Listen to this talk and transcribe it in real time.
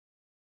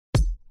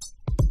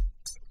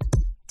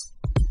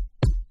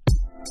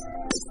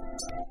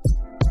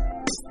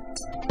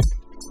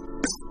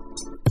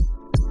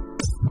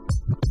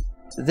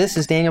This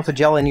is Daniel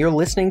Fagella, and you're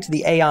listening to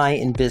the AI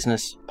in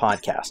Business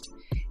podcast.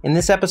 In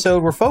this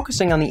episode, we're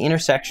focusing on the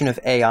intersection of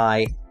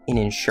AI in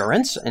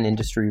insurance, an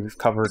industry we've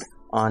covered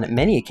on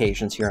many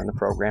occasions here on the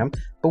program,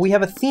 but we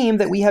have a theme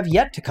that we have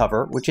yet to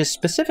cover, which is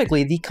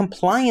specifically the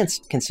compliance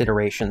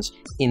considerations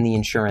in the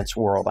insurance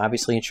world.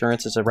 Obviously,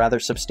 insurance is a rather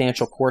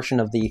substantial portion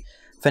of the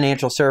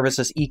financial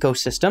services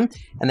ecosystem,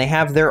 and they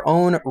have their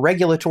own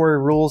regulatory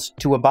rules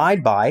to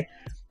abide by.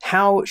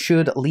 How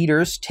should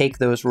leaders take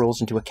those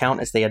rules into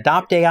account as they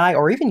adopt AI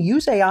or even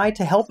use AI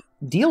to help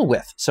deal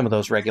with some of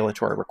those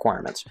regulatory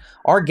requirements?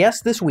 Our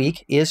guest this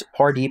week is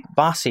Pardeep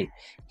Basi.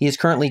 He is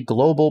currently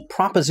Global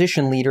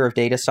Proposition Leader of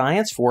Data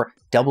Science for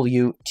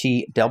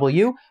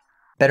WTW,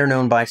 better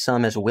known by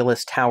some as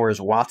Willis Towers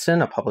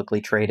Watson, a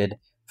publicly traded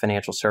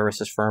financial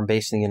services firm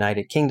based in the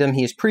United Kingdom.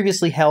 He has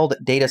previously held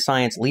data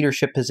science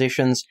leadership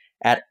positions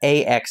at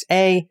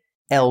AXA,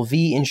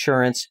 LV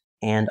Insurance,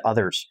 and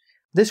others.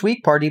 This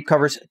week, Pardeep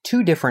covers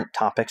two different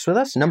topics with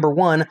us. Number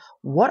one,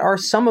 what are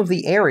some of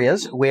the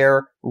areas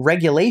where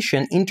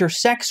regulation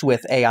intersects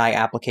with AI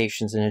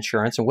applications in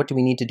insurance, and what do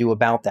we need to do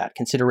about that?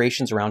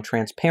 Considerations around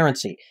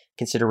transparency,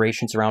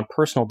 considerations around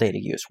personal data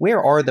use.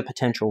 Where are the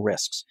potential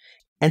risks?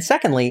 And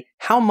secondly,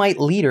 how might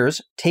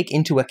leaders take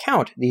into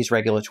account these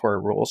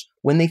regulatory rules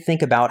when they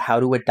think about how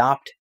to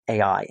adopt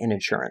AI in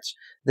insurance?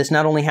 This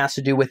not only has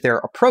to do with their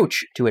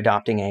approach to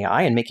adopting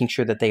AI and making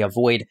sure that they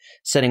avoid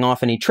setting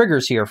off any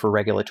triggers here for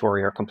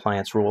regulatory or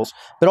compliance rules,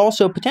 but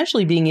also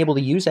potentially being able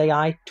to use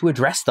AI to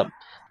address them.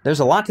 There's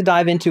a lot to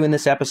dive into in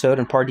this episode,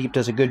 and Pardeep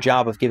does a good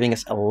job of giving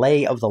us a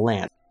lay of the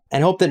land.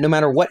 And hope that no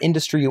matter what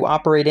industry you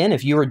operate in,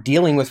 if you are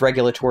dealing with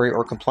regulatory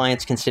or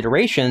compliance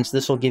considerations,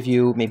 this will give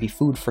you maybe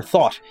food for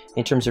thought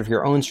in terms of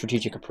your own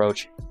strategic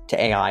approach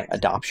to AI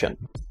adoption.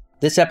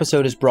 This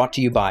episode is brought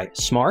to you by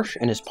Smarsh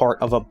and is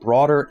part of a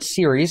broader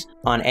series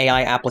on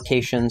AI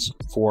applications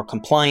for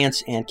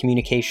compliance and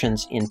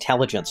communications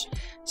intelligence.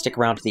 Stick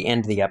around to the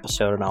end of the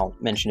episode and I'll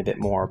mention a bit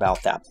more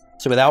about that.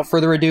 So without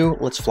further ado,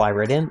 let's fly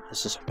right in.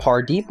 This is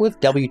Pardeep with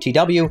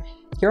WTW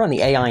here on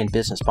the AI in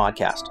Business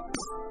podcast.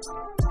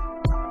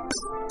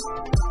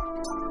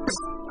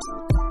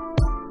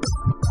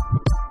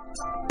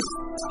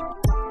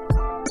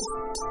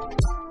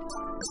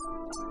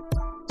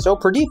 So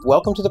Pardeep,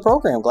 welcome to the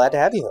program. Glad to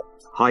have you here.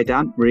 Hi,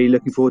 Dan. Really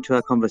looking forward to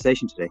our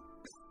conversation today.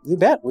 You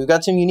bet. We've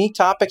got some unique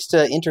topics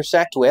to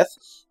intersect with,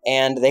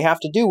 and they have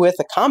to do with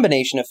a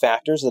combination of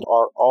factors that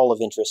are all of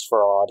interest for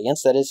our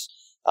audience. That is,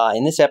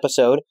 in this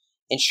episode,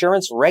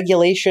 insurance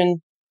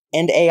regulation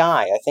and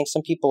AI. I think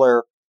some people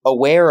are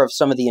aware of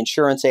some of the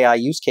insurance AI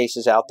use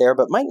cases out there,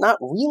 but might not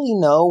really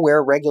know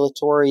where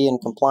regulatory and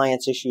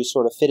compliance issues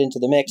sort of fit into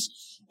the mix.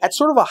 At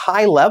sort of a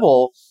high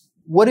level,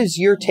 what is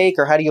your take,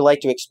 or how do you like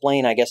to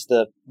explain, I guess,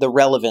 the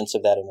relevance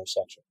of that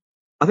intersection?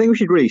 I think we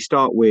should really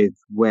start with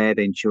where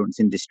the insurance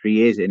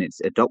industry is in its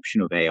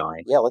adoption of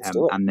AI. Yeah, let's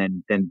do it. And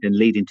then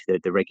lead into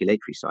the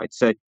regulatory side.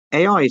 So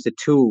AI is a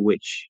tool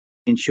which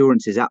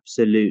insurance is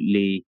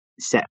absolutely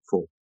set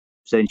for.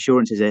 So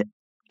insurance is a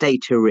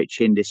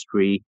data-rich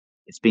industry.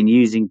 It's been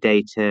using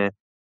data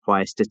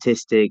via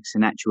statistics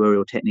and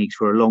actuarial techniques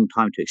for a long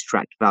time to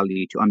extract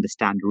value, to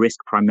understand risk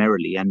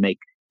primarily, and make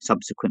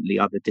subsequently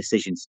other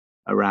decisions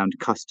around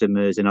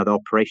customers and other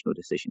operational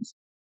decisions.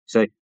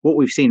 So what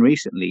we've seen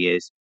recently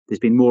is there's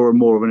been more and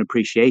more of an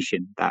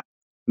appreciation that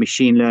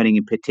machine learning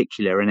in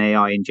particular and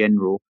AI in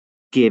general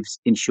gives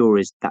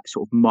insurers that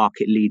sort of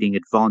market leading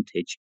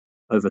advantage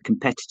over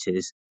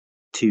competitors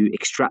to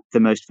extract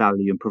the most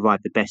value and provide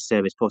the best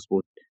service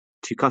possible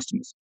to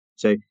customers.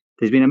 So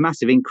there's been a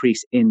massive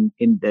increase in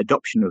the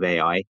adoption of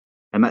AI.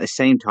 And at the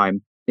same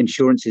time,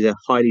 insurance is a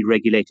highly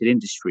regulated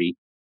industry,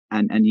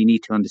 and you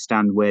need to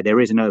understand where there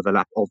is an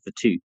overlap of the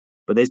two.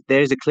 But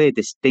there's a clear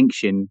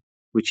distinction,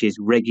 which is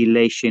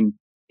regulation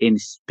in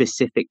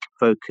specific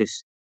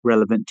focus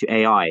relevant to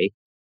AI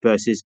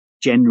versus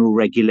general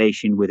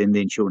regulation within the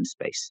insurance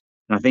space.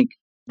 And I think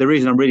the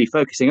reason I'm really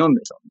focusing on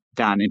this,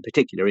 Dan, in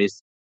particular,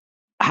 is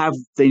have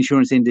the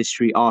insurance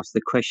industry asked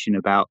the question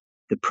about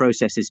the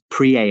processes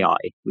pre-AI,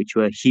 which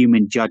were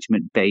human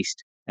judgment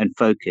based and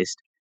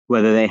focused,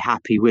 whether they're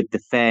happy with the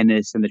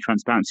fairness and the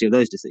transparency of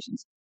those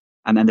decisions,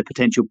 and then the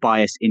potential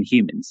bias in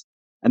humans.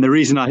 And the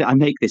reason I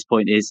make this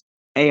point is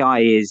AI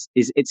is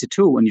it's a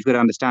tool, and you've got to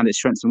understand its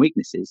strengths and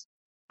weaknesses.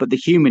 But the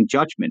human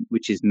judgment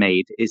which is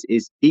made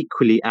is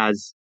equally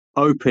as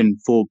open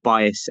for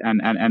bias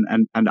and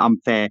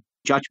unfair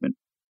judgment.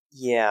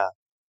 Yeah.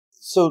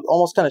 So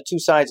almost kind of two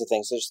sides of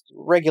things. There's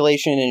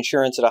regulation in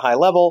insurance at a high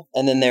level,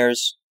 and then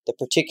there's the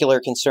particular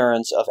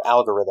concerns of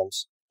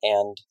algorithms.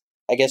 And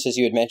I guess, as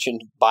you had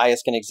mentioned,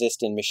 bias can exist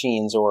in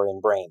machines or in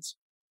brains.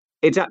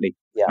 Exactly.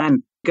 Yeah.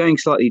 And going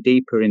slightly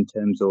deeper in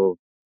terms of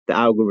the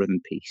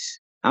algorithm piece,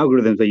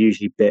 algorithms are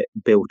usually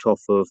built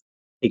off of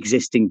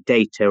existing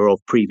data of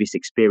previous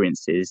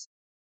experiences,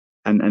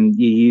 and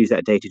you use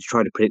that data to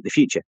try to predict the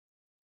future.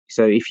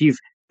 So if you've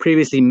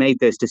previously made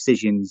those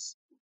decisions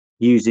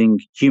using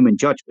human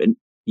judgment,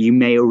 you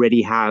may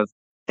already have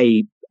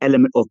a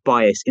element of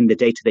bias in the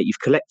data that you've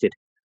collected.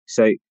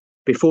 So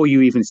before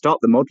you even start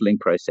the modeling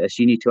process,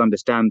 you need to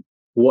understand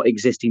what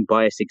existing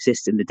bias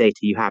exists in the data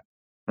you have.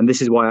 And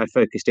this is why I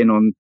focused in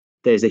on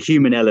there's a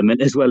human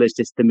element as well as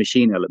just the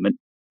machine element,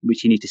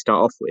 which you need to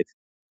start off with.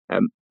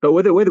 But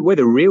where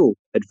the real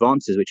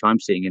advances, which I'm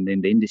seeing in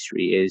the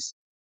industry, is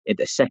at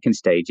the second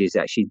stage is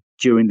actually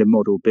during the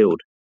model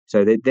build.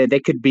 So there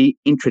could be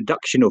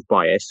introduction of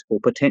bias or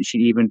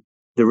potentially even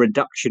the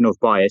reduction of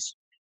bias,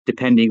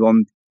 depending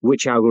on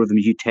which algorithm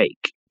you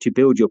take to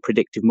build your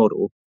predictive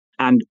model.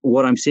 And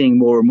what I'm seeing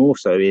more and more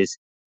so is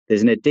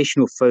there's an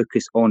additional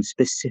focus on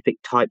specific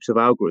types of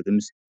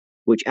algorithms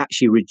which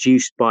actually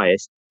reduce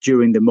bias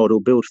during the model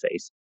build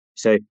phase.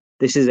 So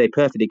this is a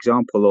perfect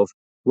example of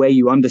where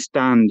you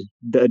understand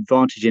the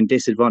advantage and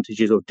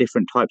disadvantages of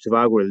different types of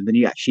algorithms, and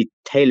you actually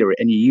tailor it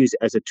and you use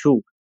it as a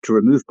tool to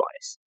remove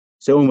bias.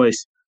 So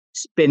almost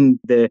spin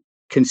the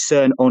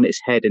concern on its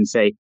head and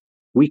say,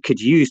 we could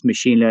use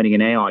machine learning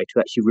and AI to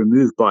actually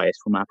remove bias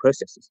from our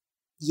processes.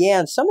 Yeah,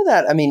 and some of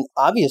that, I mean,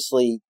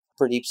 obviously,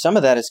 Pradeep, some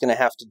of that is going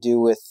to have to do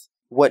with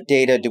what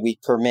data do we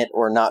permit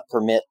or not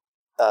permit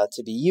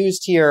to be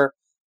used here?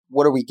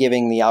 What are we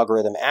giving the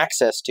algorithm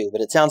access to?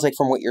 But it sounds like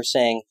from what you're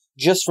saying,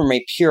 just from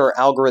a pure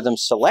algorithm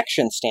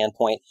selection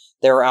standpoint,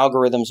 there are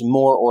algorithms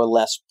more or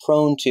less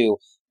prone to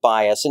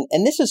bias.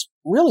 And this is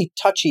really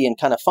touchy and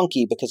kind of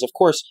funky because, of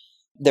course,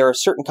 there are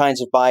certain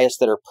kinds of bias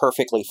that are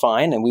perfectly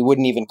fine, and we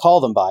wouldn't even call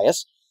them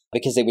bias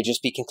because they would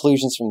just be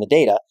conclusions from the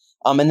data.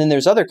 And then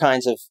there's other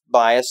kinds of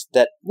bias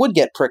that would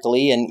get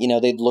prickly and,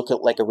 they'd look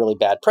at like a really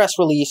bad press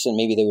release and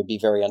maybe they would be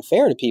very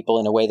unfair to people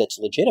in a way that's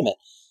legitimate.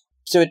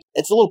 So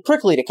it's a little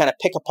prickly to kind of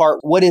pick apart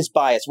what is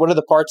bias. What are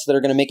the parts that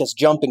are going to make us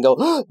jump and go,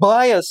 oh,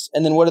 bias?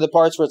 And then what are the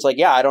parts where it's like,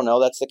 yeah, I don't know.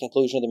 That's the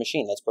conclusion of the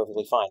machine. That's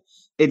perfectly fine.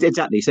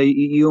 Exactly. So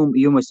you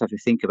almost have to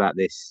think about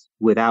this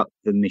without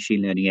the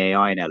machine learning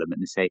AI element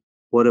and say,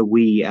 what are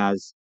we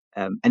as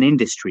an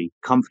industry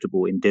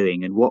comfortable in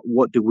doing? And what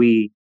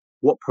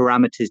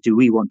parameters do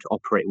we want to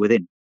operate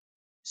within?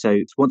 So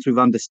once we've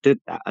understood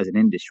that as an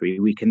industry,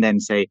 we can then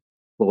say,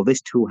 well,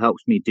 this tool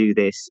helps me do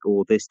this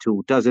or this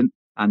tool doesn't.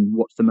 And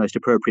what's the most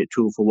appropriate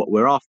tool for what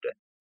we're after?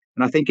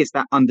 And I think it's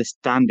that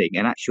understanding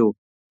and actual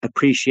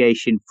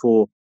appreciation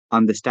for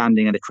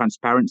understanding and the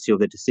transparency of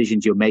the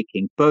decisions you're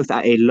making, both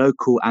at a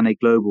local and a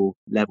global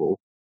level,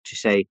 to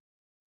say,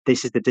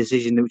 this is the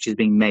decision which is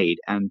being made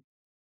and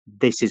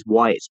this is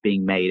why it's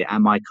being made.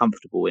 Am I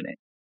comfortable in it?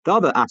 The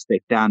other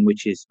aspect, Dan,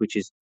 which is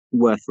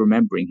worth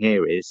remembering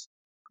here is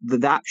the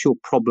actual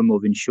problem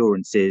of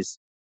insurance is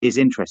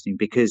interesting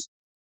because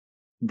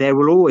there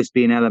will always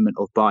be an element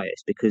of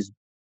bias because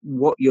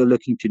what you're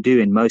looking to do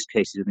in most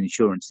cases with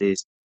insurance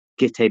is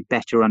get a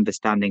better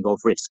understanding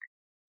of risk.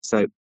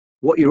 So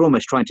what you're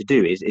almost trying to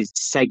do is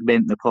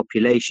segment the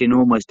population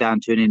almost down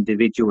to an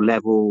individual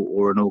level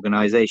or an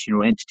organization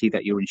or entity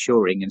that you're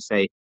insuring and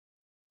say,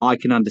 I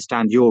can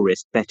understand your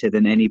risk better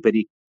than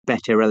anybody,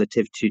 better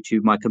relative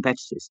to my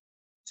competitors.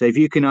 So if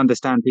you can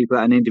understand people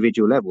at an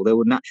individual level, there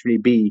will naturally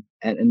be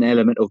an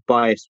element of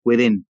bias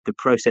within the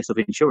process of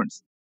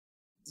insurance.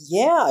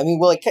 Yeah, I mean,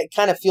 well, it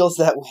kind of feels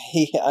that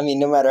way. I mean,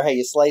 no matter how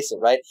you slice it,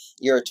 right?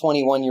 You're a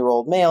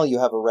 21-year-old male, you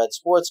have a red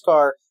sports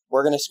car,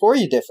 we're going to score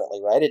you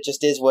differently, right? It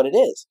just is what it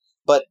is.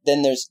 But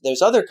then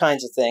there's other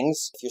kinds of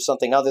things, if you're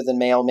something other than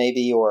male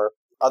maybe, or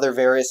other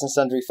various and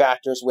sundry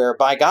factors where,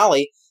 by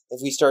golly, if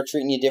we start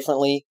treating you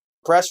differently,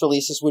 press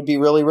releases would be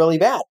really, really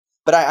bad.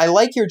 But I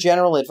like your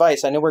general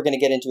advice. I know we're going to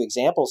get into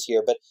examples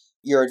here, but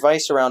your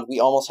advice around we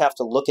almost have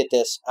to look at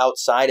this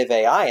outside of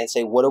AI and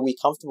say, what are we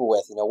comfortable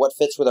with? What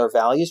fits with our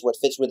values? What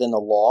fits within the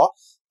law?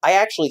 I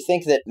actually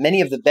think that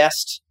many of the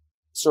best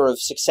sort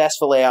of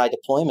successful AI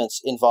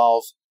deployments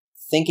involve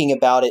thinking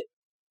about it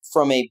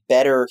from a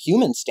better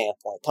human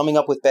standpoint, coming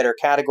up with better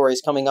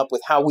categories, coming up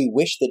with how we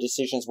wish the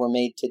decisions were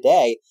made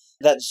today.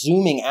 That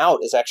zooming out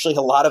is actually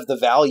a lot of the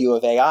value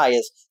of AI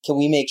is, can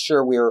we make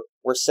sure we're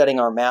setting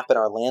our map and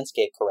our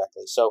landscape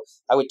correctly? So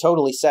I would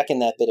totally second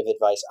that bit of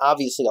advice.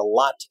 Obviously, a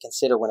lot to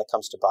consider when it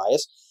comes to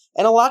bias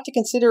and a lot to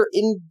consider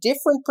in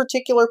different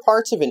particular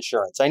parts of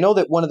insurance. I know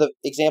that one of the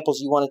examples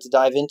you wanted to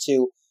dive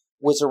into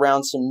was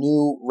around some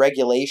new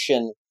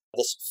regulation,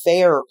 this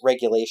FAIR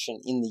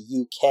regulation in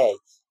the UK.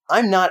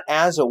 I'm not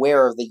as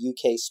aware of the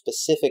UK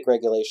specific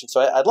regulation,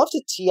 so I'd love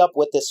to tee up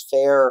what this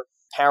FAIR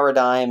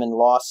paradigm and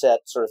law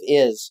set sort of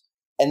is,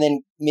 and then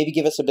maybe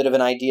give us a bit of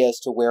an idea as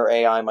to where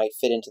AI might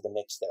fit into the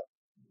mix there.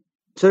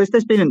 So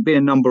there's been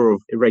a number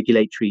of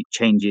regulatory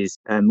changes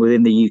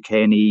within the UK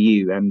and the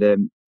EU,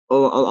 and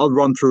I'll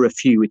run through a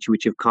few which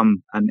have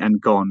come and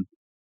gone,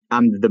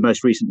 and the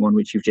most recent one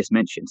which you've just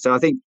mentioned. So I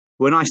think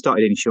when I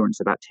started insurance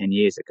about 10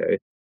 years ago,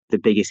 the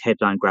biggest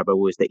headline grabber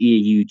was the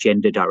EU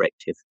Gender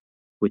Directive,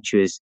 which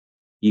was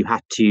you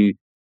had to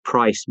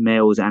price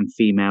males and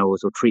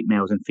females or treat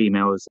males and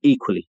females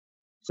equally.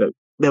 So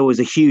there was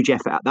a huge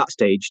effort at that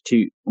stage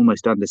to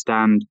almost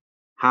understand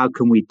how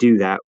can we do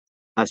that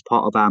as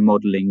part of our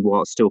modeling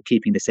while still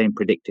keeping the same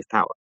predictive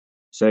power.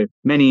 So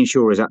many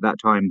insurers at that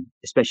time,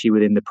 especially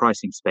within the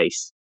pricing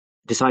space,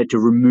 decided to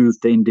remove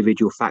the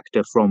individual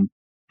factor from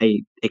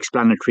a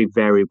explanatory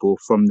variable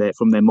from their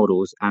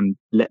models and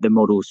let the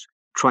models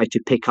try to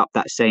pick up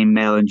that same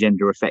male and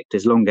gender effect,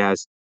 as long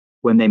as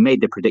when they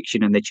made the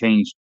prediction and they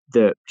changed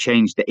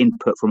the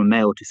input from a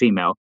male to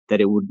female,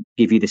 that it would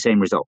give you the same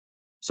result.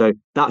 So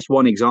that's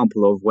one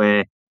example of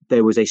where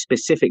there was a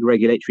specific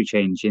regulatory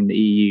change in the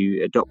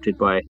EU adopted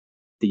by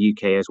the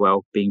UK as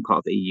well, being part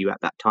of the EU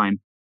at that time,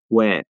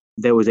 where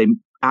there was an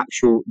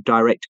actual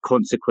direct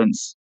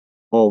consequence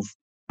of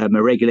a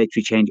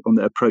regulatory change on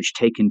the approach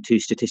taken to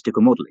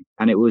statistical modeling.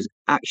 And it was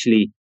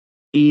actually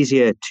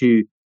easier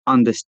to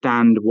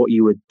understand what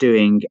you were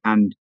doing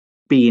and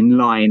be in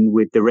line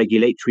with the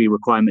regulatory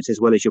requirements as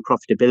well as your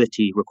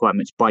profitability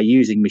requirements by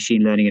using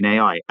machine learning and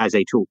AI as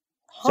a tool.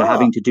 So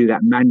having to do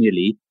that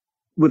manually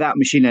without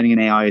machine learning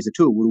and AI as a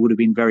tool would have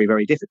been very,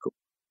 very difficult.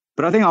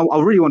 But I think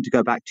I'll really want to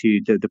go back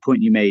to the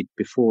point you made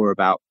before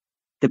about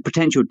the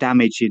potential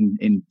damage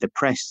in the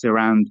press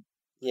around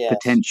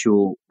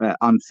potential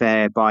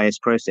unfair bias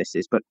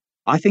processes. But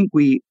I think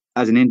we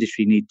as an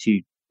industry need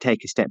to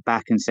take a step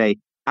back and say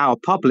our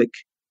public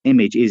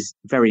image is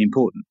very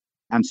important,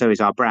 and so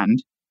is our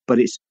brand. But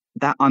it's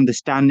that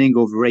understanding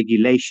of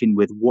regulation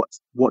with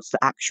what's the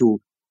actual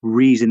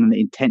reason and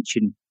the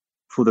intention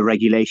for the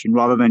regulation,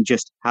 rather than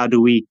just how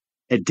do we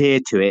adhere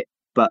to it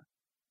but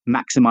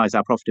maximize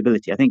our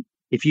profitability. I think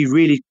if you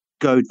really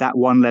go that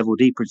one level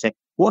deeper and say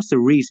what's the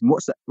reason,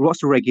 what's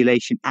the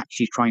regulation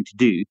actually trying to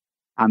do,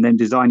 and then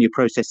design your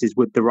processes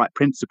with the right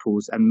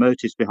principles and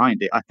motives behind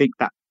it, I think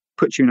that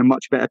puts you in a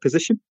much better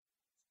position.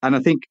 And I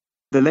think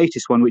the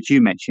latest one, which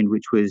you mentioned,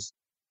 which was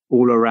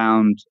all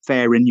around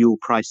fair renewal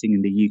pricing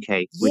in the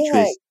UK, which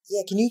was...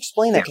 Yeah, can you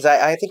explain that? Because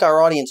I think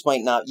our audience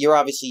might not... You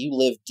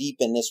live deep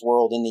in this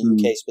world in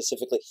the UK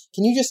specifically.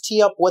 Can you just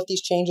tee up what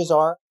these changes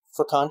are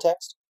for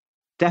context?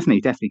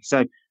 Definitely.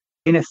 So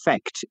in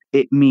effect,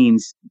 it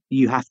means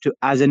you have to,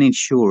 as an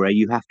insurer,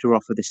 you have to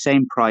offer the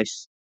same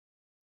price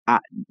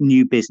at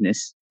new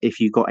business if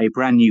you got a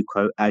brand new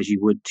quote as you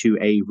would to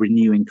a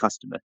renewing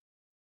customer.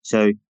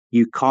 So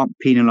you can't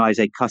penalize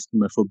a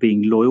customer for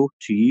being loyal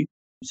to you.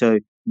 So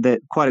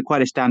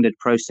quite a standard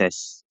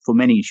process for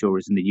many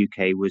insurers in the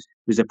UK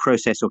was a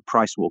process of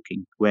price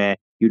walking, where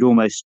you'd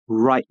almost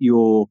write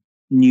your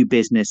new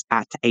business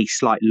at a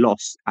slight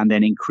loss and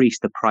then increase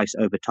the price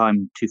over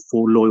time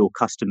for loyal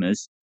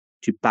customers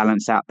to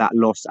balance out that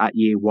loss at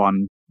year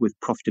one with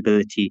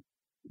profitability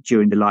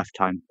during the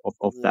lifetime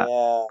of that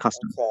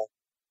customer. Okay.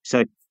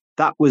 So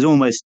that was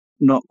almost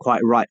not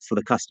quite right for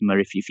the customer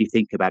if you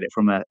think about it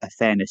from a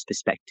fairness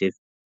perspective,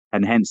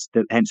 and hence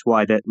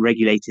why the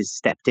regulators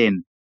stepped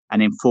in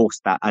and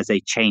enforced that as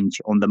a change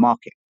on the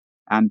market.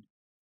 And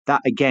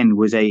that again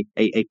was a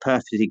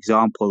perfect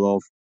example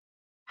of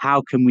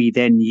how can we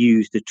then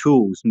use the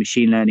tools,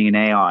 machine learning and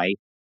AI,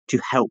 to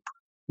help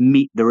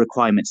meet the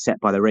requirements set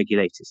by the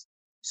regulators.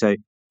 So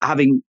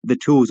having the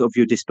tools of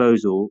your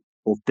disposal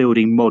of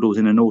building models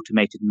in an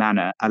automated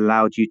manner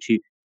allowed you to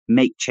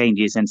make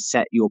changes and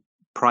set your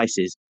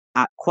prices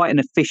at quite an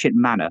efficient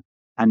manner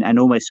and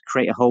almost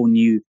create a whole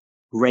new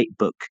rate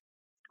book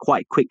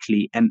quite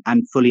quickly and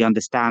fully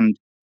understand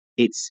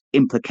its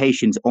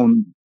implications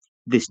on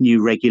this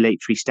new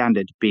regulatory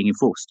standard being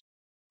enforced.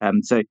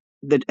 So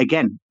that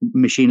again,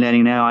 machine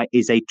learning and AI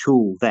is a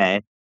tool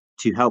there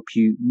to help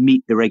you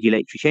meet the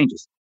regulatory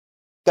changes.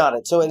 Got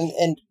it. So,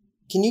 and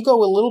can you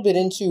go a little bit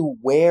into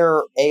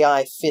where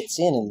AI fits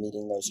in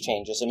meeting those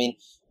changes? I mean,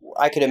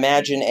 I could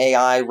imagine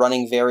AI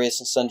running various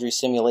and sundry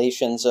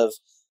simulations of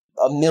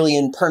a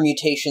million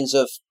permutations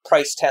of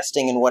price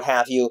testing and what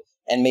have you,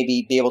 and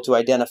maybe be able to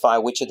identify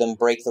which of them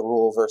break the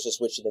rule versus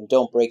which of them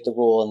don't break the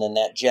rule. And then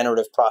that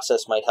generative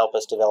process might help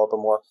us develop a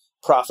more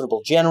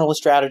profitable generalist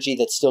strategy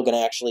that's still going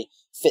to actually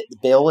fit the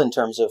bill in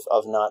terms of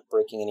not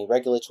breaking any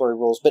regulatory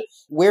rules. But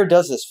where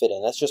does this fit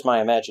in? That's just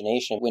my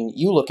imagination. When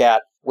you look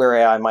at where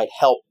AI might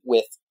help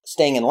with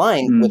staying in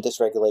line with this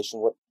regulation,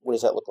 what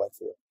does that look like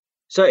for you?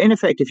 So in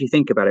effect, if you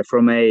think about it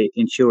from a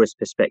insurer's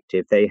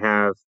perspective, they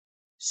have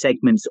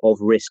segments of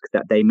risk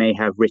that they may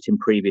have written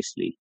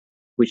previously,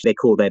 which they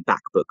call their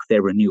back book,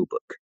 their renewal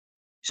book.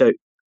 So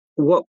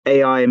what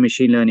AI and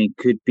machine learning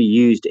could be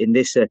used in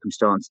this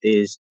circumstance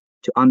is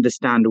to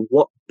understand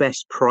what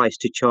best price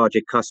to charge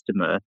a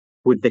customer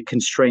with the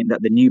constraint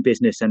that the new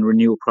business and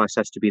renewal price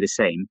has to be the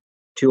same,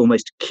 to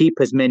almost keep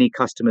as many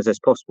customers as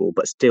possible,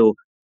 but still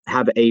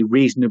have a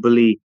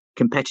reasonably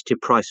competitive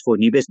price for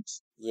new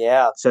business.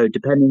 Yeah. So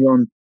depending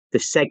on the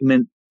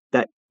segment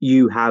that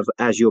you have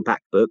as your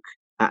back book,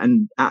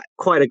 and at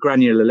quite a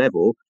granular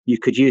level, you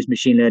could use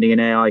machine learning and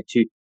AI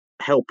to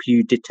help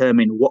you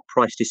determine what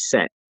price to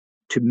set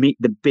to meet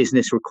the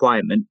business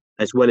requirement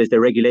as well as the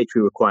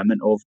regulatory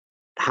requirement of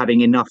having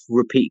enough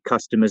repeat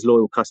customers,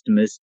 loyal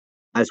customers,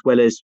 as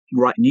well as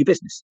write new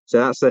business. So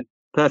that's a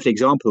perfect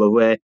example of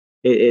where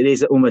it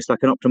is almost like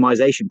an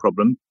optimization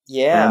problem.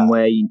 Yeah.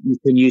 Where you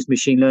can use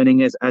machine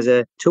learning as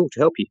a tool to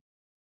help you.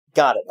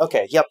 Got it.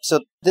 Okay. Yep.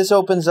 So this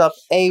opens up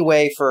a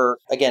way for,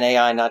 again,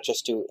 AI not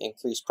just to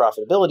increase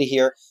profitability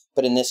here,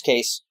 but in this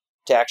case,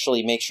 to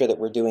actually make sure that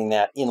we're doing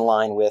that in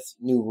line with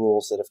new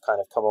rules that have kind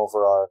of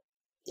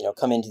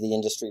come into the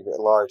industry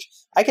at large.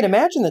 I can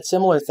imagine that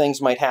similar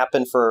things might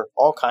happen for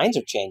all kinds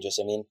of changes.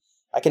 I mean,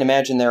 I can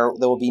imagine there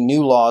will be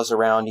new laws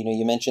around,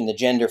 you mentioned the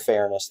gender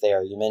fairness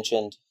there. You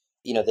mentioned,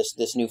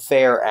 this new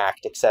Fair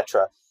Act,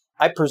 etc.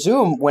 I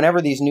presume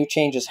whenever these new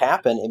changes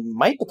happen, it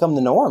might become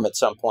the norm at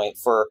some point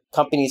for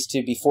companies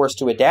to be forced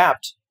to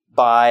adapt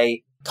by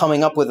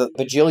coming up with a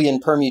bajillion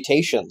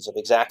permutations of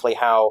exactly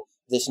how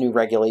this new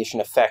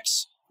regulation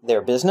affects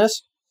their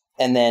business,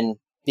 and then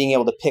being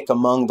able to pick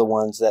among the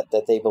ones that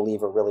they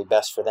believe are really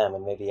best for them.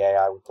 And maybe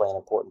AI would play an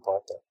important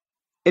part there.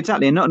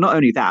 Exactly. And not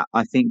only that,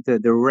 I think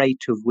that the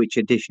rate of which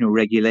additional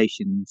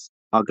regulations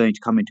are going to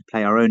come into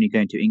play are only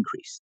going to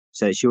increase.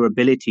 So it's your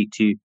ability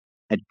to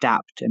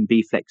adapt and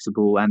be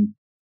flexible and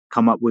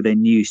come up with a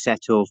new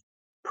set of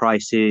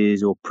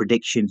prices or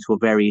predictions for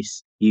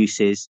various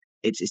uses.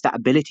 It's that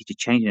ability to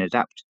change and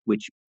adapt,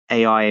 which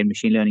AI and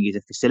machine learning is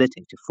a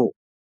facilitator for.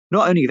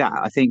 Not only that,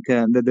 I think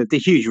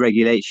the huge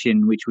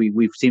regulation which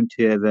we've seemed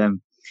to have,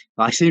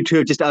 I seem to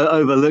have just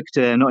overlooked,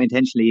 not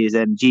intentionally, is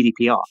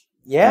GDPR.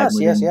 Yes.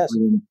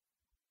 Within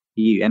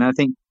EU. And I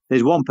think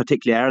there's one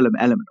particular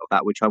element of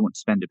that which I want to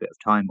spend a bit of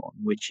time on,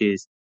 which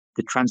is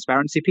the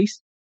transparency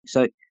piece.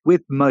 So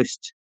with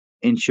most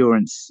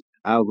insurance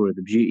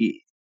algorithms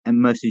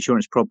and most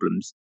insurance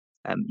problems,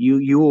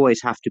 you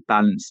always have to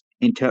balance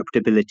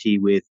interpretability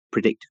with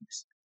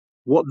predictiveness.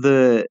 What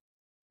the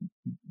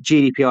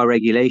GDPR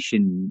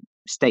regulation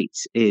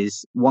states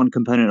is one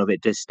component of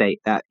it does state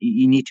that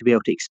you need to be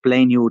able to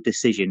explain your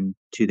decision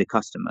to the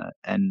customer,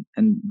 and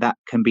that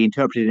can be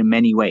interpreted in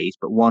many ways,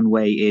 but one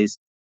way is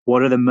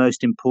what are the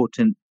most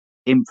important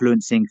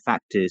influencing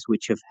factors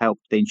which have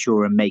helped the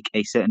insurer make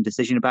a certain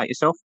decision about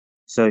yourself.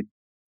 So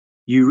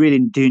you really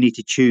do need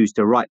to choose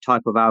the right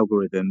type of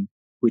algorithm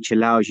which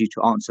allows you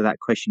to answer that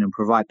question and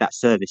provide that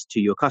service to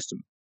your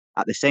customer.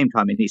 At the same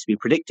time, it needs to be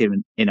predictive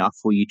enough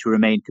for you to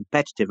remain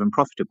competitive and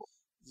profitable.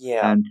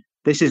 Yeah. And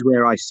this is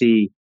where I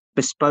see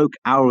bespoke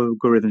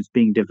algorithms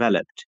being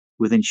developed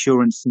with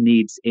insurance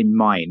needs in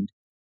mind,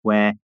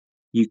 where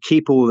you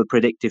keep all the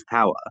predictive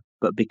power,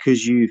 but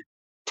because you've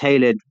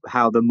tailored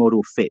how the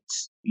model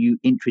fits, you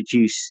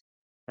introduce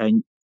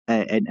an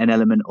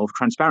element of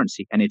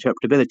transparency and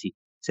interpretability.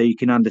 So you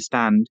can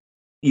understand,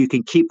 you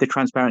can keep the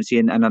transparency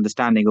and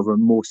understanding of a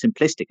more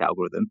simplistic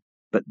algorithm,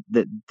 but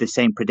the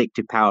same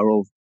predictive power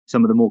of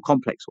some of the more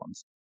complex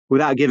ones.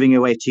 Without giving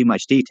away too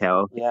much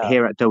detail,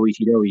 here at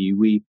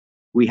WTW,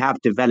 we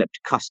have developed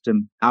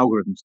custom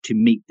algorithms to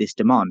meet this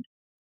demand.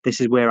 This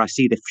is where I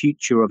see the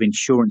future of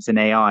insurance and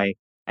AI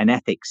and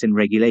ethics and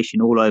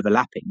regulation all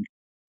overlapping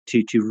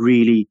to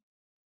really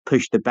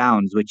push the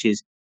bounds, which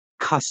is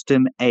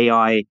custom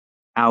AI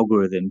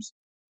algorithms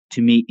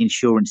to meet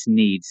insurance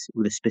needs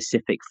with a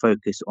specific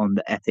focus on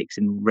the ethics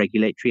and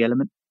regulatory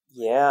element.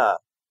 Yeah.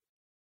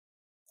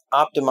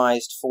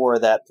 Optimized for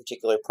that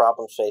particular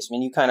problem space. I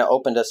mean, you kind of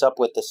opened us up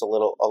with this a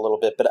little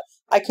bit, but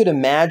I could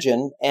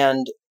imagine,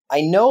 and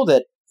I know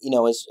that,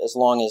 as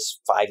long as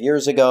 5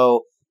 years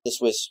ago, this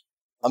was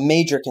a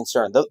major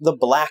concern. The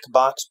black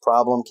box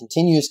problem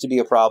continues to be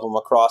a problem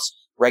across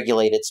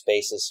regulated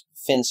spaces,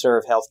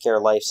 FinServ,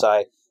 healthcare,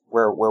 LifeSci,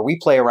 where we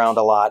play around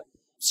a lot.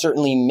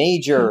 Certainly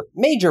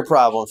major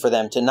problem for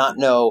them to not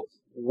know,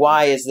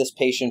 why is this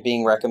patient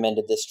being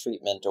recommended this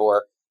treatment,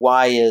 or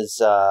why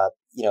is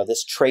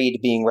this trade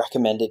being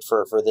recommended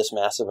for this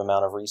massive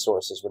amount of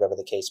resources, whatever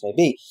the case may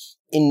be.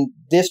 In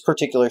this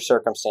particular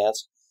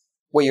circumstance,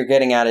 what you're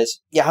getting at is,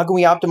 how can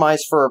we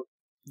optimize for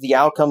the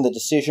outcome, the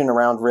decision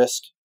around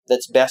risk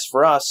that's best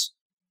for us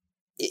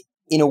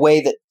in a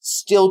way that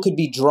still could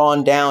be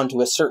drawn down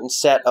to a certain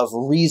set of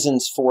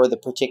reasons for the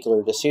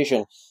particular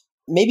decision.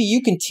 Maybe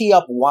you can tee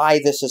up why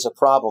this is a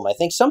problem. I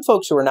think some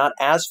folks who are not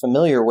as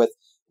familiar with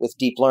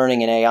deep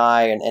learning and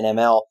AI and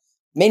ML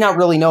may not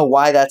really know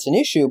why that's an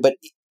issue, but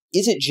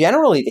is it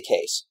generally the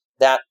case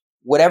that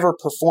whatever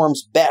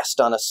performs best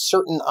on a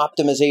certain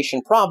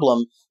optimization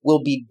problem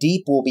will be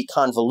deep, will be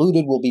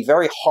convoluted, will be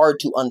very hard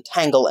to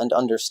untangle and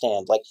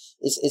understand? Like,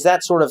 is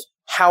that sort of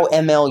how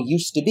ML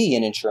used to be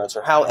in insurance,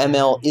 or how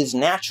ML is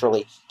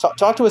naturally?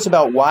 Talk to us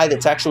about why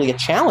that's actually a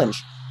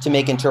challenge to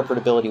make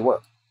interpretability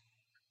work.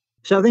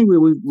 So I think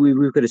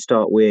we've got to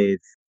start with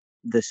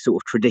the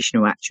sort of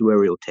traditional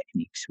actuarial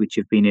techniques, which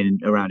have been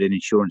around in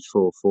insurance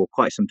for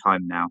quite some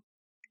time now.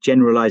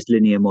 Generalized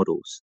linear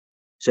models.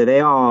 So they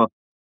are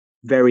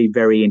very,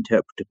 very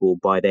interpretable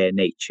by their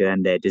nature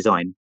and their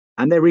design,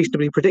 and they're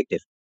reasonably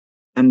predictive.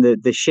 And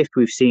the shift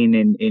we've seen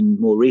in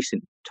more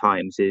recent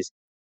times is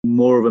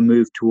more of a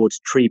move towards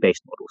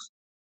tree-based models.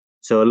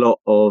 So a lot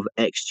of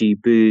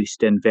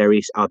XGBoost and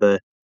various other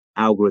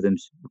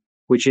algorithms,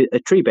 which a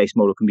tree-based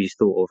model can be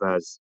thought of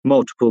as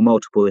multiple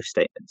if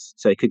statements.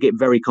 So it could get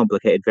very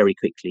complicated very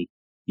quickly.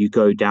 You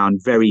go down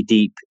very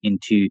deep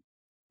into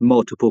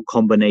multiple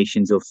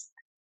combinations of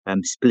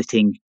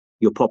splitting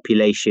your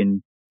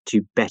population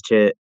to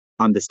better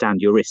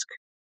understand your risk,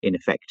 in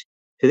effect.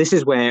 So this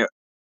is where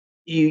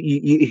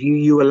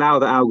you allow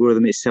the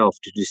algorithm itself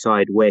to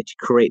decide where to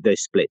create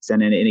those splits,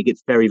 and it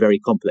gets very, very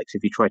complex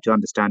if you try to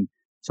understand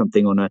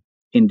something on an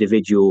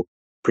individual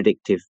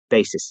predictive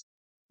basis.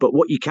 But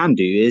what you can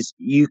do is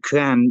you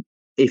can,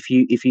 if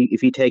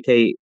you take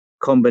a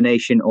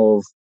combination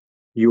of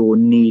your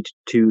need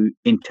to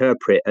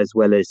interpret as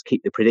well as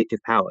keep the predictive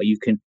power, you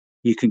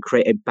can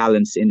create a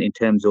balance in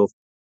terms of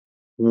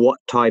what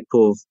type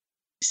of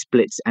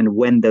splits and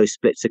when those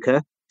splits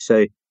occur.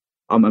 So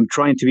I'm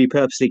trying to be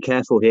purposely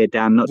careful here,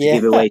 Dan, not to Yeah,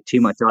 give away too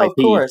much of IP,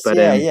 course.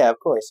 Yeah, of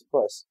course, of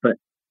course.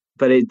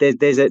 but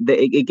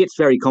it gets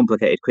very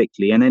complicated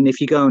quickly. And then if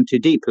you go into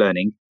deep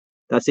learning,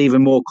 that's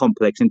even more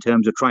complex in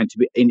terms of trying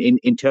to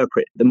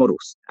interpret the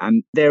models.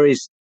 And there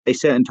is a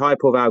certain type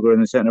of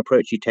algorithm, a certain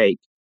approach you take,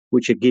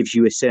 which gives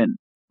you a certain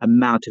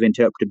amount of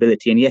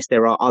interpretability. And yes,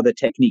 there are other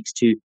techniques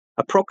to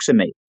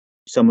approximate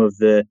some of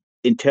the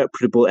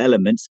interpretable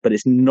elements, but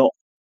it's not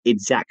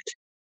exact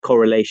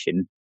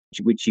correlation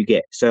which you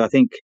get. So I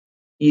think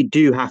you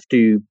do have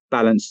to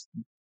balance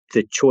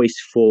the choice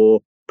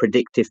for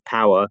predictive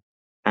power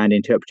and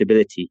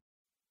interpretability.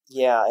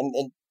 Yeah,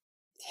 and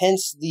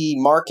hence the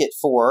market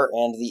for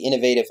and the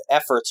innovative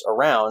efforts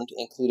around,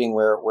 including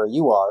where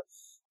you are,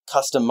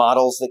 custom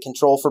models that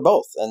control for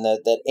both and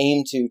that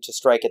aim to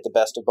strike at the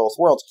best of both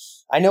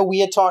worlds. I know we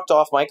had talked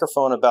off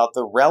microphone about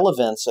the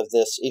relevance of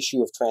this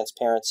issue of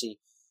transparency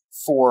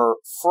for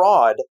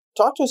fraud.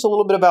 Talk to us a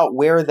little bit about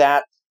where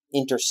that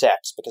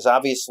intersects, because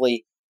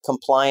obviously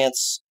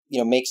compliance,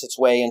 makes its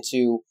way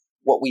into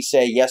what we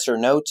say yes or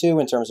no to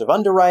in terms of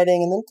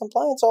underwriting, and then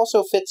compliance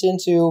also fits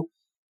into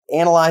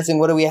analyzing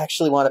what do we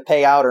actually want to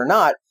pay out or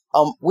not.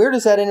 Where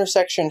does that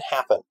intersection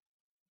happen?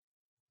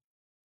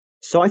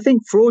 So I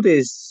think fraud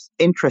is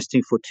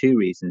interesting for two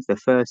reasons. The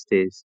first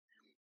is,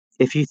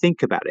 if you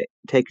think about it,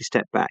 take a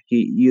step back,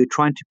 you're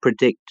trying to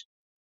predict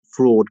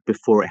fraud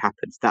before it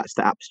happens. That's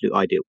the absolute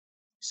ideal.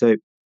 So,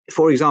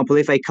 for example,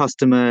 if a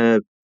customer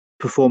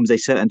performs a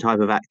certain type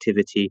of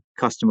activity,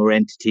 customer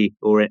entity,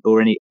 or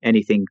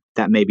anything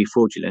that may be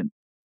fraudulent,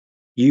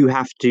 you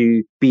have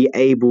to be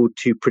able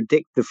to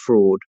predict the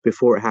fraud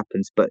before it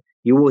happens. But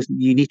you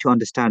need to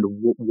understand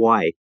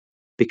why,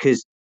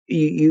 because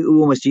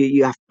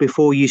you have,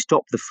 before you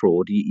stop the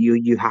fraud,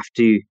 you have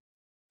to.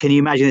 Can you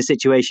imagine a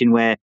situation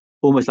where,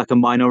 almost like a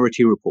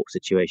Minority Report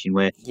situation,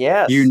 where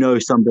Yes.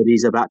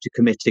 somebody's about to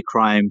commit a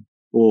crime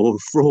or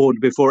fraud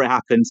before it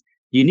happens?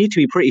 You need to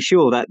be pretty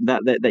sure that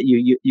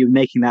you're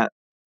making that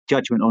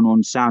judgment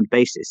on sound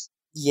basis.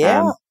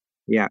 Yeah.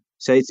 Yeah.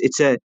 So it's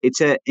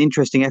a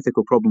interesting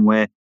ethical problem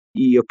where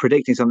you're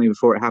predicting something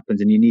before it happens,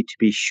 and you need to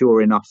be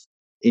sure enough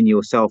in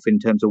yourself in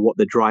terms of what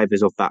the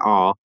drivers of that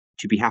are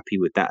to be happy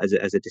with that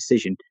as a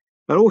decision.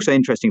 But also,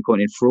 interesting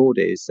point in fraud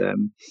is,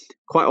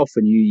 quite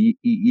often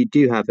you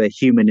do have a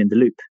human in the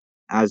loop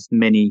as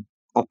many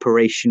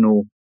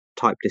operational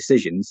type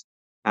decisions,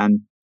 and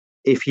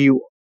if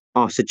you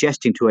are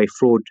suggesting to a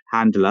fraud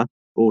handler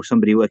or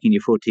somebody working in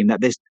your fraud team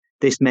that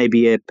this may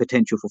be a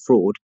potential for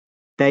fraud,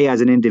 they as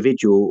an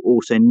individual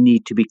also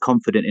need to be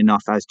confident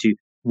enough as to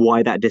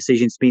why that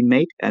decision's been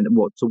made and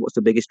what's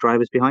the biggest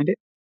drivers behind it.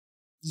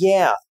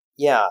 Yeah.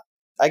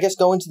 I guess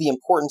go into the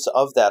importance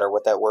of that, or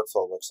what that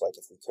workflow looks like,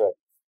 if we could.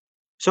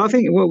 So I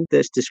think, well,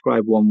 let's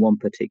describe one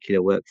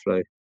particular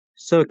workflow.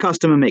 So a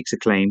customer makes a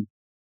claim.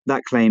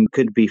 That claim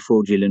could be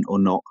fraudulent or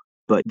not,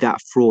 but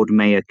that fraud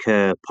may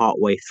occur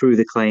partway through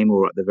the claim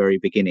or at the very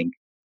beginning.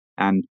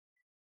 And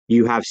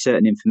you have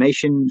certain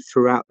information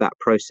throughout that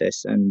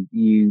process, and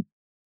you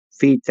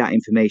feed that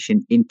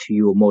information into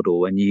your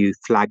model, and you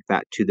flag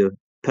that to the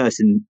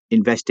person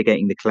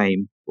investigating the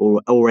claim,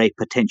 or a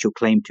potential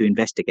claim to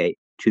investigate,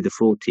 to the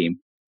fraud team.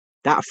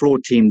 That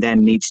fraud team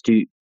then needs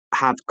to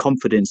have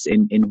confidence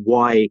in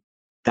why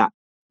that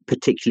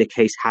particular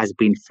case has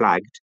been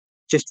flagged,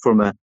 just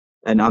from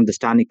an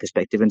understanding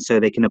perspective. And so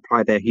they can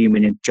apply their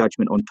human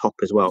judgment on top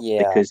as well,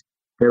 Yeah. because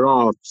there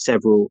are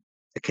several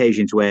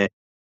occasions where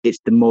it's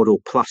the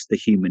model plus the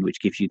human which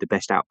gives you the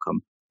best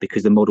outcome,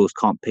 because the models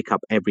can't pick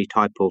up every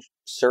type of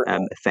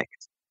Certainly. effect.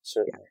 Yeah.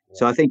 Certainly.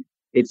 So I think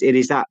it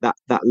is that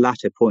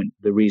latter point,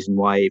 the reason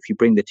why, if you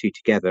bring the two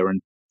together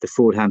and the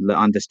fraud handler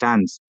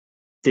understands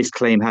this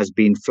claim has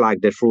been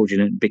flagged as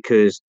fraudulent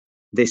because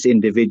this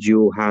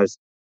individual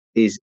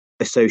is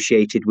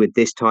associated with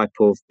this type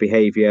of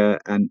behavior,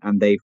 and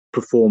they've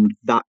performed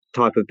that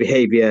type of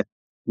behavior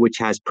which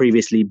has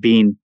previously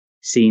been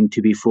seen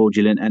to be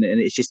fraudulent, and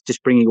it's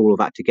just bringing all of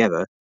that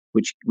together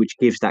which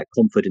gives that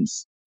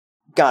confidence.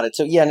 Got it.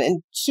 So yeah,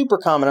 and super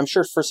common. I'm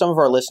sure for some of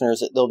our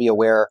listeners, they'll be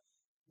aware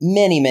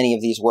many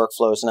of these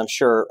workflows, and I'm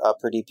sure,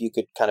 Pradeep, you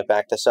could kind of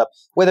back this up.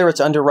 Whether it's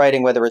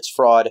underwriting, whether it's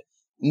fraud,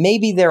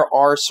 maybe there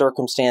are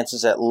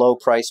circumstances at low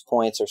price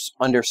points or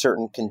under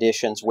certain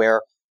conditions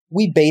where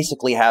we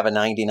basically have a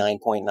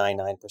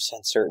 99.99%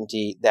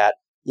 certainty that,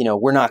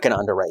 we're not going to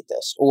underwrite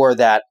this, or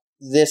that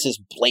this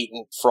is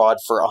blatant fraud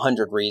for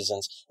 100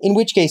 reasons, in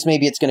which case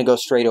maybe it's going to go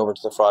straight over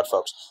to the fraud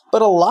folks.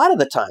 But a lot of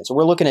the times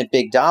we're looking at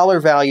big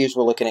dollar values,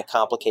 we're looking at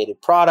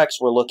complicated products,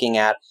 we're looking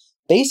at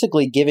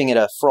basically giving it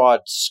a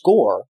fraud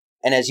score.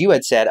 And as you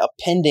had said,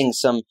 appending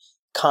some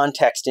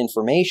context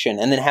information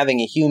and then having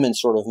a human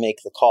sort of make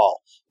the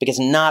call, because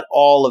not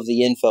all of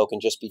the info can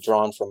just be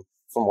drawn from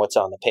what's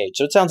on the page.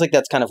 So it sounds like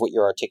that's kind of what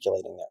you're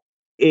articulating there.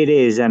 It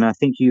is. And I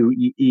think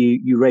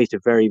you raised a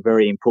very,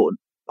 very important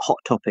hot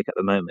topic at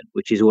the moment,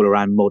 which is all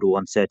around model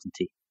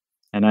uncertainty.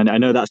 And I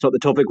know that's not the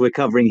topic we're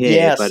covering here,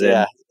 yes, but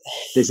yeah.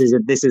 this is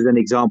an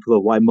example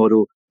of why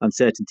model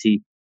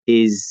uncertainty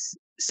is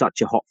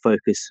such a hot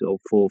focus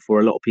for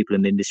a lot of people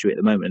in the industry at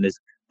the moment. And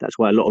that's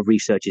why a lot of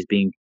research is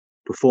being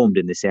performed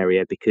in this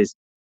area, because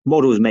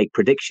models make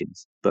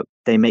predictions, but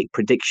they make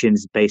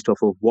predictions based off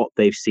of what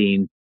they've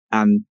seen,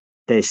 and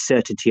there's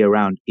certainty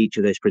around each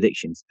of those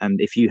predictions.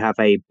 And if you have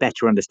a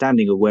better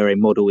understanding of where a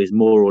model is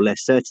more or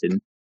less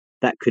certain,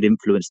 that could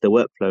influence the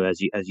workflow,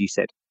 as you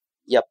said.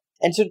 Yep.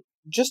 And so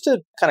just to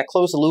kind of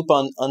close the loop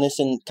on this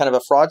in kind of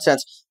a fraud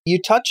sense, you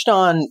touched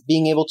on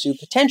being able to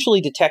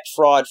potentially detect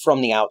fraud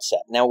from the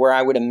outset. Now, where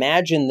I would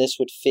imagine this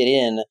would fit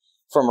in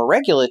from a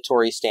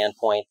regulatory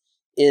standpoint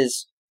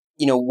is,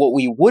 what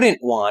we wouldn't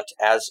want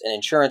as an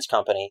insurance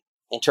company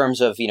in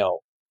terms of,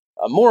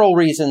 moral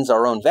reasons,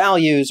 our own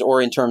values,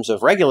 or in terms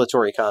of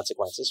regulatory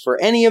consequences for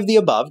any of the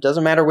above,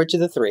 doesn't matter which of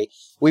the three,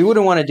 we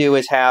wouldn't want to do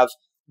is have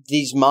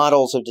these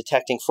models of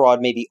detecting fraud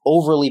maybe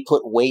overly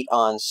put weight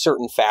on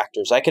certain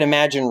factors. I can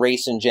imagine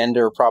race and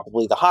gender are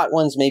probably the hot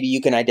ones. Maybe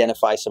you can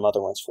identify some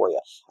other ones for you.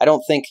 I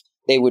don't think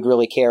they would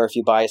really care if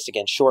you biased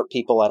against short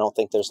people. I don't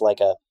think there's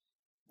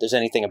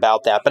anything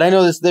about that. But I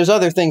know there's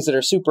other things that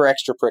are super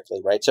extra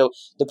prickly, right? So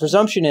the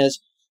presumption is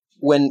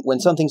when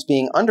something's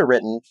being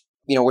underwritten,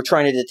 we're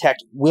trying to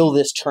detect, will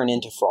this turn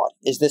into fraud?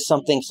 Is this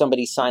something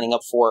somebody's signing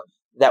up for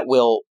that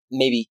will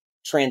maybe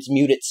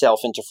transmute itself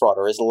into fraud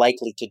or is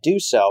likely to do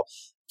so?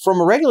 From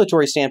a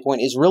regulatory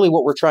standpoint, is really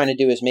what we're trying to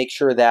do is make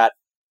sure that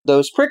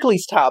those prickly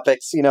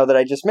topics, that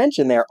I just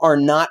mentioned there are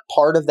not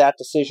part of that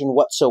decision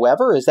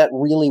whatsoever. Is that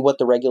really what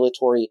the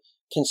regulatory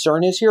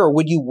concern is here, or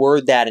would you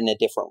word that in a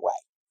different way?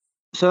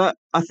 So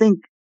I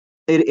think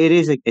it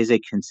is a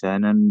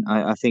concern, and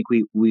I think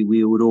we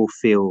would all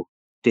feel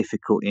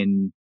difficult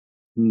in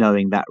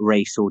knowing that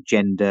race or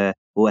gender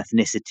or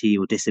ethnicity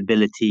or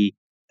disability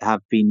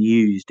have been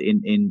used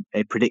in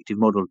a predictive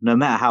model. No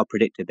matter how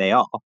predictive they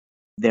are,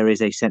 there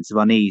is a sense of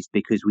unease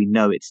because we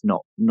know it's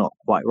not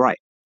quite right.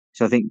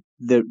 So I think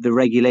the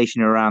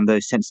regulation around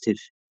those sensitive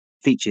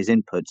features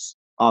inputs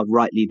are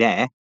rightly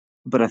there,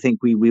 but I think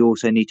we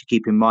also need to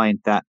keep in mind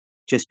that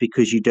just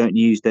because you don't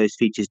use those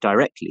features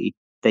directly,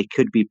 they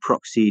could be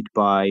proxied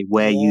by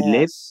where you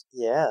live,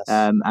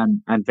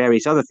 and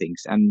various other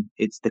things. And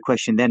the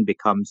question then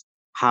becomes,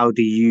 how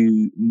do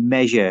you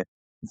measure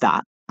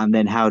that, and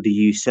then how do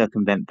you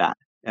circumvent that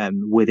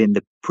within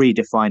the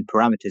predefined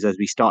parameters, as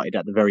we started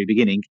at the very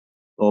beginning,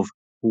 of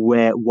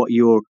what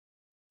you're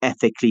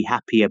ethically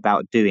happy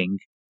about doing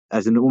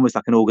as almost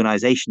like an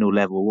organizational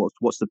level.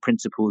 What's the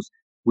principles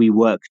we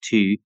work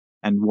to,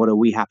 and what are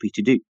we happy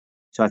to do?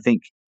 So I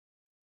think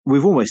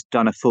we've almost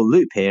done a full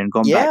loop here and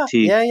gone back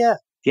to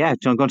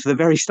gone to the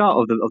very start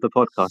of the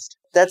podcast.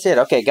 That's it.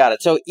 Okay, got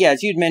it. So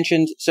as you'd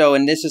mentioned,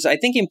 and this is, I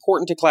think,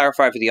 important to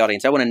clarify for the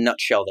audience. I want to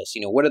nutshell this.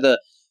 What are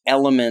the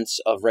elements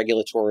of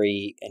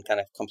regulatory and kind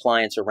of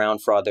compliance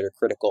around fraud that are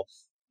critical?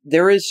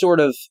 There is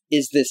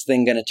is this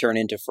thing going to turn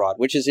into fraud,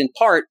 which is in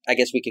part, I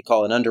guess we could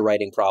call an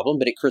underwriting problem,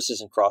 but it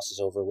crosses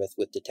over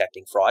with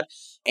detecting fraud.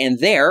 And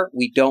there,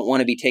 we don't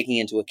want to be taking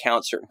into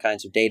account certain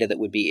kinds of data that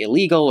would be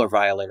illegal or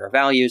violate our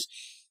values.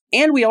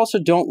 And we also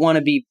don't want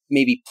to be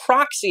maybe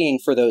proxying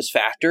for those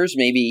factors,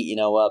 maybe,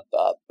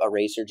 a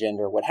race or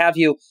gender, what have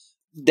you,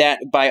 that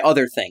by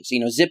other things.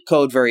 Zip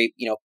code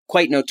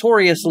quite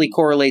notoriously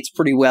correlates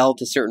pretty well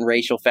to certain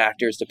racial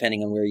factors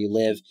depending on where you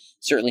live.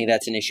 Certainly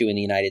that's an issue in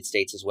the United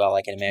States as well.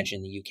 I can imagine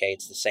in the UK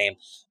it's the same.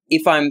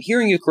 If I'm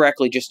hearing you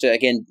correctly, just to,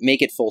 again,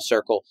 make it full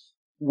circle,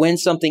 when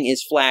something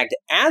is flagged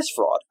as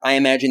fraud, I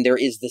imagine there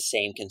is the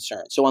same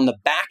concern. So on the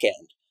back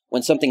end,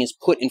 when something is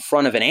put in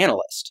front of an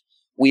analyst,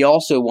 we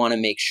also want to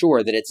make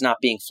sure that it's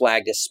not being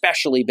flagged,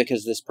 especially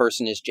because this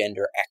person is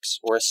gender X,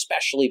 or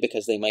especially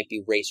because they might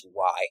be race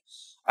Y.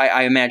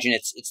 I imagine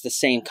it's the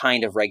same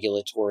kind of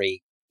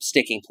regulatory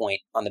sticking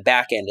point on the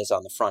back end as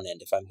on the front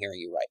end, if I'm hearing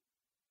you right.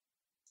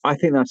 I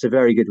think that's a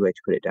very good way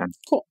to put it, Dan.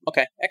 Cool.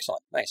 Okay.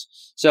 Excellent. Nice.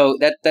 So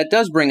that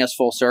does bring us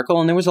full circle,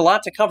 and there was a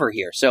lot to cover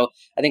here. So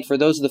I think for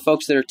those of the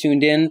folks that are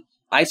tuned in,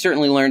 I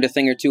certainly learned a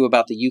thing or two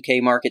about the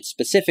UK market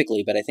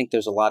specifically, but I think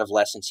there's a lot of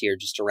lessons here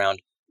just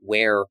around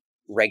where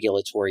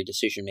regulatory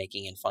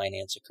decision-making in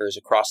finance occurs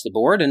across the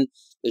board, and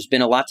there's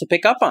been a lot to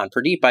pick up on.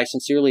 Pradeep, I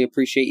sincerely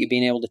appreciate you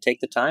being able to take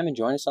the time and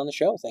join us on the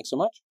show. Thanks so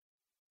much.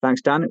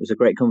 Thanks, Dan. It was a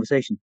great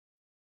conversation.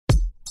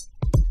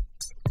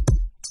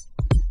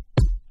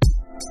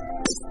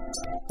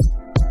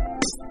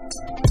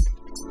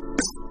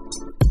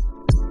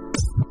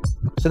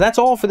 So that's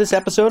all for this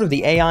episode of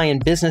the AI in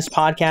Business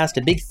podcast.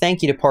 A big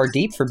thank you to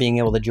Pardeep for being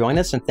able to join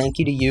us, and thank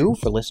you to you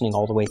for listening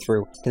all the way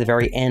through to the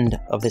very end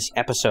of this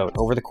episode.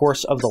 Over the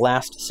course of the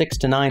last 6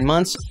 to 9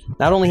 months,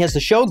 not only has the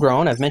show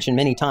grown, I've mentioned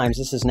many times,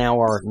 this is now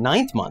our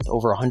 9th month,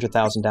 over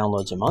 100,000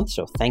 downloads a month.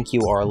 So thank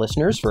you, our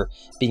listeners, for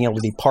being able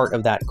to be part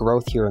of that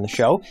growth here in the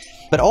show.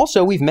 But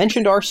also, we've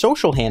mentioned our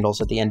social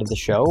handles at the end of the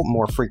show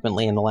more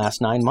frequently in the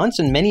last 9 months,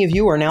 and many of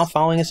you are now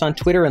following us on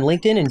Twitter and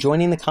LinkedIn and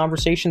joining the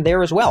conversation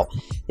there as well.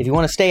 If you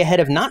want to stay ahead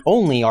of not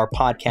only our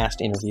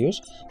podcast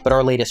interviews, but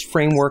our latest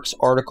frameworks,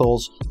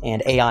 articles,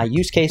 and AI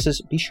use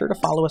cases, be sure to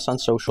follow us on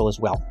social as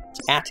well.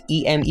 It's at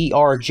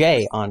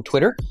EMERJ on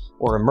Twitter,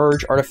 or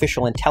Emerge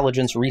Artificial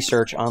Intelligence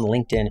Research on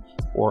LinkedIn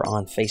or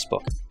on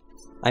Facebook.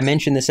 I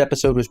mentioned this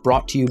episode was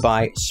brought to you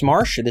by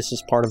Smarsh. This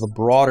is part of a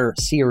broader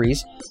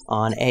series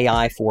on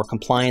AI for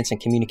compliance and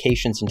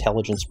communications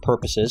intelligence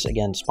purposes,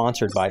 again,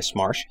 sponsored by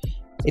Smarsh.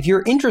 If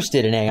you're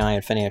interested in AI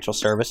and financial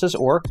services,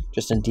 or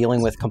just in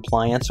dealing with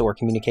compliance or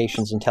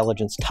communications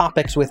intelligence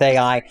topics with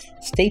AI,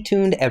 stay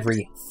tuned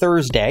every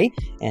Thursday,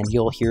 and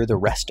you'll hear the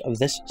rest of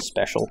this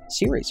special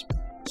series.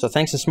 So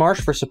thanks to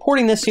Smarsh for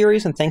supporting this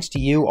series, and thanks to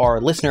you,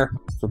 our listener,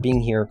 for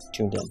being here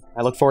tuned in.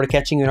 I look forward to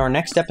catching you in our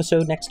next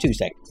episode next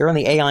Tuesday, here on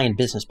the AI in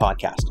Business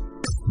podcast.